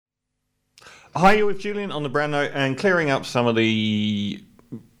Hi, you're with Julian on the brand note and clearing up some of the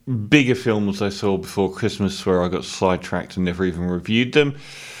bigger films I saw before Christmas where I got sidetracked and never even reviewed them.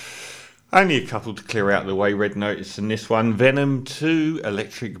 Only a couple to clear out of the way. Red Notice in this one. Venom 2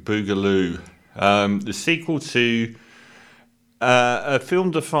 Electric Boogaloo. The sequel to a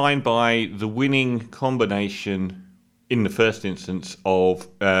film defined by the winning combination in the first instance of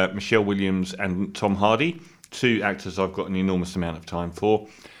Michelle Williams and Tom Hardy. Two actors I've got an enormous amount of time for.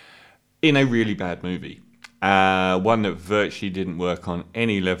 In a really bad movie. One that virtually didn't work on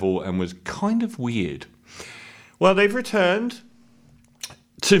any level and was kind of weird. Well, they've returned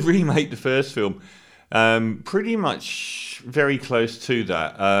to remake the first film. Pretty much very close to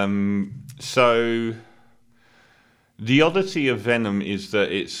that. So the oddity of Venom is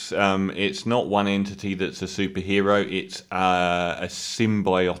that it's not one entity that's a superhero. It's a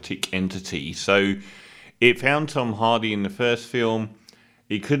symbiotic entity. So it found Tom Hardy in the first film.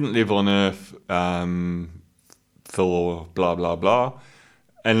 He couldn't live on Earth for blah, blah, blah,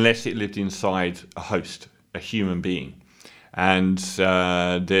 unless it lived inside a host, a human being. And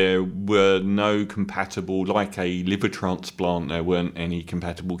there were no compatible, like a liver transplant, there weren't any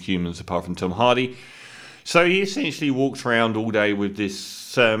compatible humans apart from Tom Hardy. So he essentially walks around all day with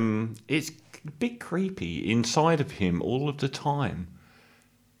this, it's a bit creepy, inside of him all of the time.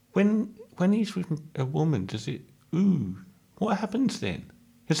 When he's with a woman, does it, what happens then?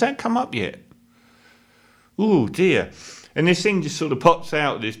 Has that come up yet? Oh dear. And this thing just sort of pops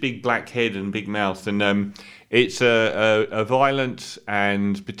out, this big black head and big mouth, and it's a violent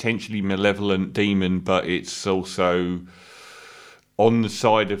and potentially malevolent demon, but it's also on the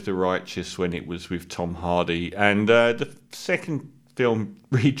side of the righteous when it was with Tom Hardy. And the second film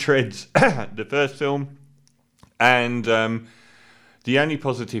retreads the first film, and the only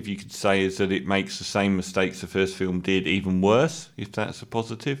positive you could say is that it makes the same mistakes the first film did even worse, if that's a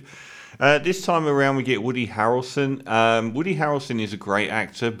positive. This time around we get Woody Harrelson. Woody Harrelson is a great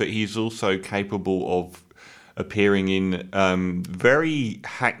actor, but he's also capable of appearing in very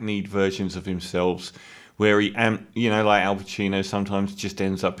hackneyed versions of himself, where he, like Al Pacino sometimes just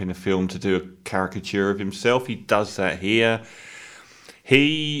ends up in a film to do a caricature of himself. He does that here.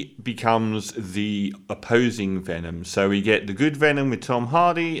 He becomes the opposing Venom. So we get the good Venom with Tom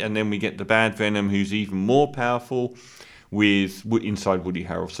Hardy, and then we get the bad Venom who's even more powerful with inside Woody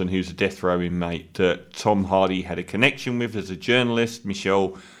Harrelson, who's a death row inmate that Tom Hardy had a connection with as a journalist.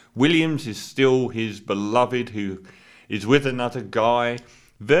 Michelle Williams is still his beloved, who is with another guy.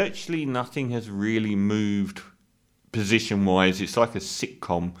 Virtually nothing has really moved position-wise. It's like a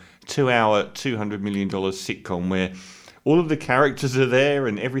sitcom, 2-hour, $200 million sitcom where all of the characters are there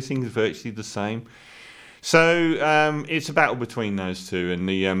and everything's virtually the same. So it's a battle between those two. And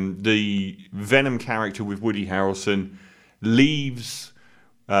the Venom character with Woody Harrelson leaves...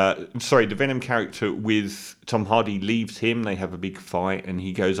 the Venom character with Tom Hardy leaves him. They have a big fight and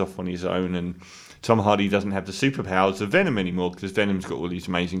he goes off on his own. And Tom Hardy doesn't have the superpowers of Venom anymore because Venom's got all these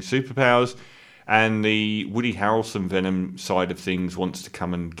amazing superpowers. And the Woody Harrelson Venom side of things wants to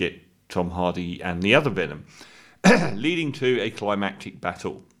come and get Tom Hardy and the other Venom. Leading to a climactic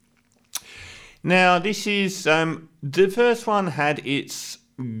battle. Now, this is the first one had its.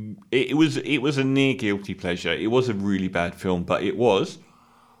 It was a near guilty pleasure. It was a really bad film, but it was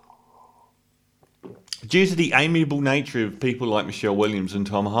due to the amiable nature of people like Michelle Williams and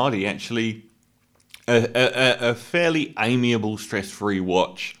Tom Hardy. Actually, a fairly amiable, stress-free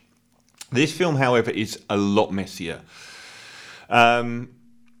watch. This film, however, is a lot messier.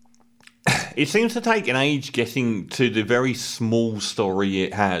 It seems to take an age getting to the very small story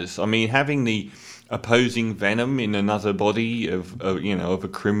it has. I mean, having the opposing Venom in another body of a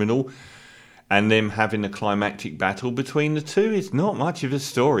criminal, and them having a climactic battle between the two is not much of a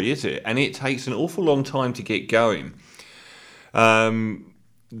story, is it? And it takes an awful long time to get going.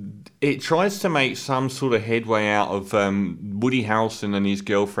 It tries to make some sort of headway out of Woody Harrelson and his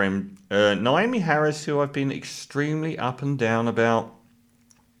girlfriend Naomi Harris, who I've been extremely up and down about.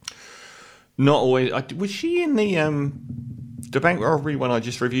 Not always. Was she in the bank robbery one I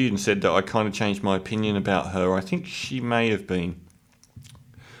just reviewed and said that I kind of changed my opinion about her? I think she may have been.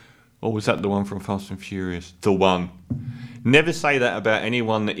 Or was that the one from Fast and Furious? The one. Never say that about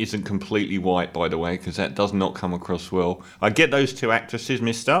anyone that isn't completely white, by the way, because that does not come across well. I get those two actresses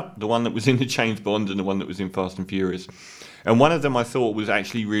mixed up. The one that was in the James Bond and the one that was in Fast and Furious. And one of them I thought was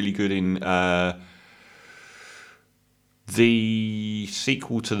actually really good in... the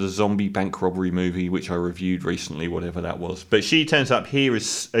sequel to the zombie bank robbery movie, which I reviewed recently, whatever that was. But she turns up here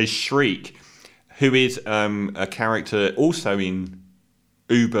as Shriek, who is a character also in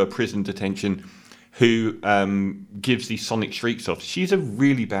Uber prison detention, who gives these sonic shrieks off. She's a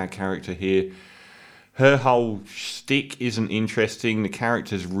really bad character here. Her whole shtick isn't interesting. The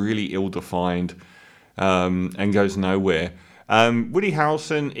character's really ill-defined and goes nowhere. Woody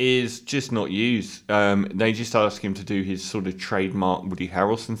Harrelson is just not used. They just ask him to do his sort of trademark Woody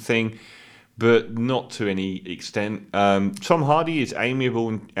Harrelson thing, but not to any extent. Tom Hardy is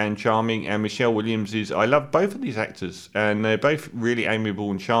amiable and charming, and Michelle Williams is... I love both of these actors, and they're both really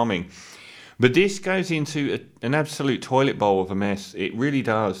amiable and charming. But this goes into an absolute toilet bowl of a mess. It really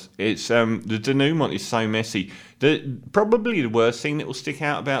does. It's the denouement is so messy. Probably the worst thing that will stick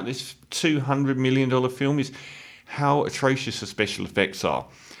out about this $200 million film is how atrocious the special effects are.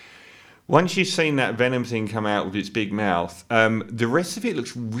 Once you've seen that Venom thing come out with its big mouth, the rest of it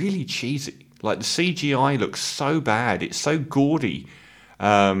looks really cheesy. Like, the CGI looks so bad. It's so gaudy.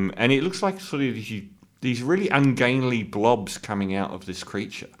 And it looks like sort of these really ungainly blobs coming out of this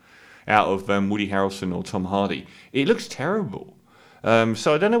creature, out of Woody Harrelson or Tom Hardy. It looks terrible.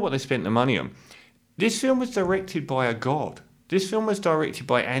 So I don't know what they spent the money on. This film was directed by a god. This film was directed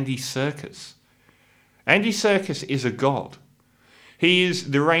by Andy Serkis. Andy Serkis is a god. He is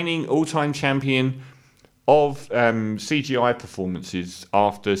the reigning all-time champion of CGI performances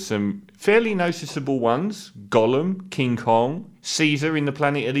after some fairly noticeable ones. Gollum, King Kong, Caesar in the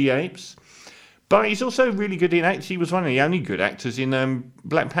Planet of the Apes. But he's also really good in acting. He was one of the only good actors in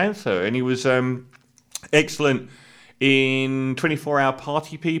Black Panther. And he was excellent in 24-Hour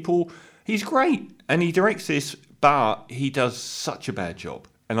Party People. He's great. And he directs this, but he does such a bad job.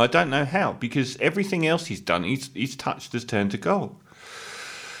 And I don't know how, because everything else he's done, he's touched has turned to gold.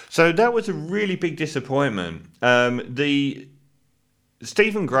 So that was a really big disappointment.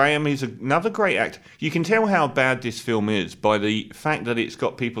 Stephen Graham is another great actor. You can tell how bad this film is by the fact that it's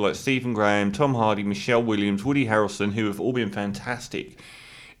got people like Stephen Graham, Tom Hardy, Michelle Williams, Woody Harrelson, who have all been fantastic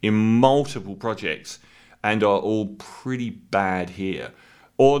in multiple projects and are all pretty bad here,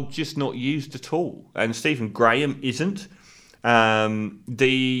 or just not used at all. And Stephen Graham isn't.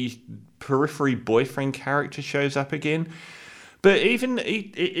 The periphery boyfriend character shows up again. But even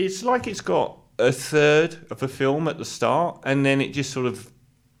it's like it's got a third of a film at the start, and then it just sort of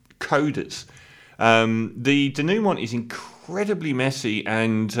coders. The denouement is incredibly messy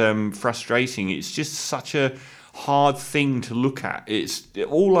and frustrating. It's just such a hard thing to look at. It's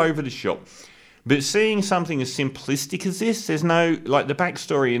all over the shop. But seeing something as simplistic as this, there's no, like, the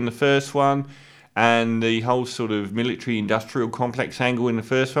backstory in the first one and the whole sort of military-industrial complex angle in the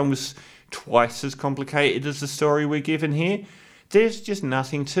first one was twice as complicated as the story we're given here. There's just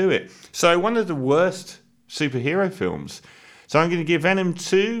nothing to it. So one of the worst superhero films. So I'm going to give Venom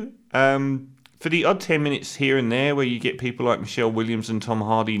 2 for the odd 10 minutes here and there where you get people like Michelle Williams and Tom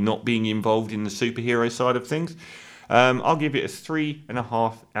Hardy not being involved in the superhero side of things. I'll give it a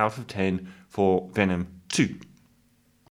 3.5 out of 10 for Venom 2.